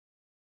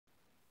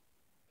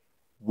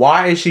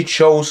Why is she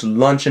chose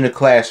lunch in the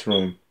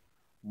classroom?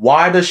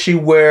 Why does she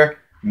wear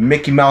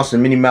Mickey Mouse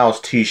and Minnie Mouse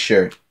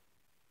t-shirt?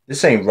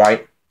 This ain't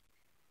right.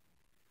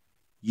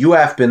 You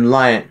have been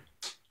lying.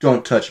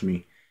 Don't touch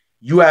me.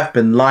 You have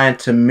been lying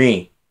to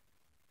me.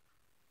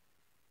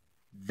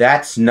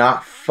 That's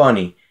not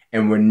funny,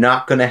 and we're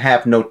not gonna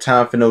have no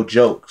time for no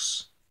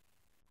jokes.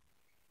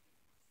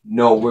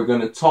 No, we're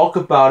gonna talk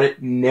about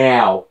it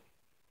now.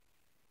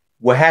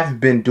 What have you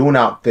been doing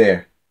out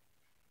there?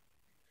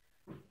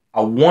 I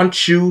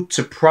want you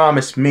to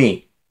promise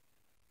me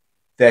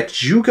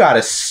that you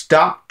gotta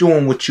stop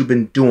doing what you've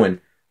been doing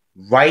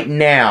right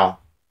now.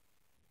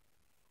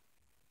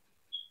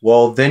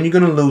 Well, then you're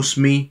gonna lose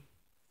me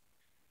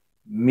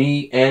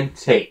and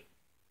Tate.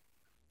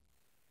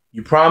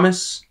 You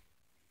promise?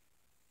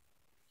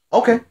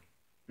 Okay.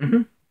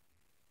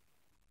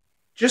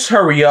 Just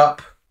hurry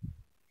up.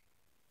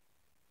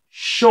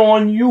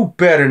 Sean, you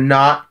better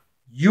not.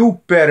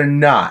 You better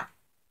not.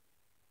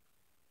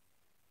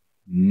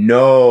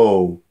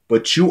 No,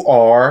 but you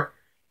are.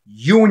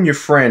 You and your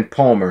friend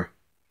Palmer.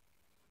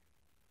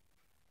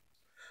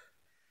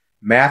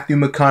 Matthew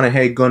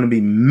McConaughey gonna be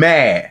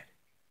mad.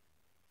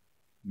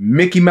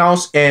 Mickey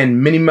Mouse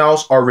and Minnie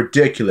Mouse are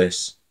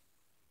ridiculous.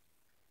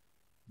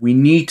 We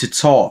need to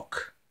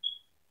talk.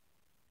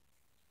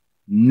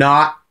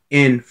 Not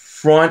in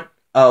front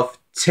of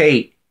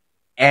Tate.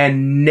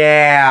 And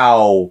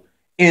now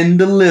in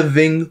the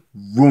living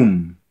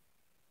room.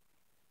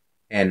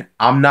 And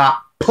I'm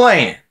not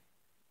playing.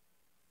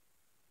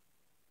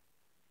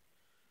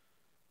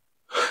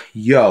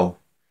 Yo,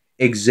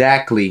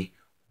 exactly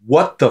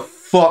what the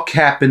fuck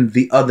happened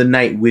the other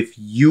night with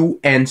you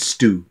and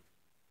Stu?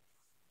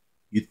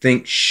 You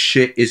think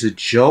shit is a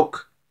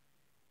joke?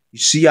 You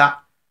see, I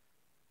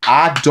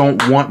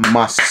don't want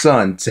my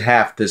son to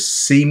have to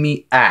see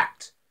me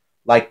act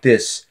like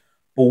this.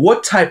 But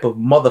what type of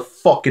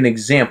motherfucking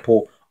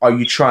example are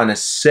you trying to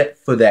set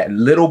for that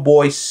little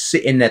boy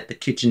sitting at the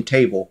kitchen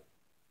table?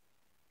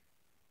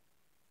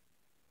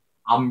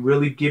 I'm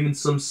really giving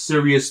some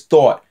serious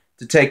thought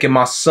to taking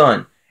my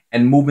son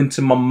and moving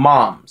to my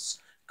mom's.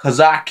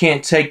 Cause I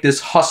can't take this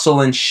hustle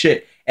and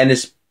shit and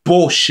this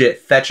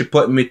bullshit that you're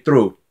putting me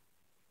through.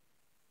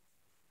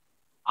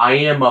 I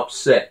am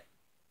upset.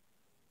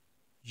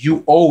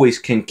 You always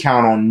can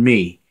count on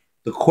me.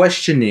 The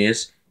question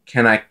is,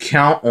 can I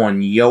count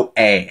on your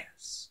ass?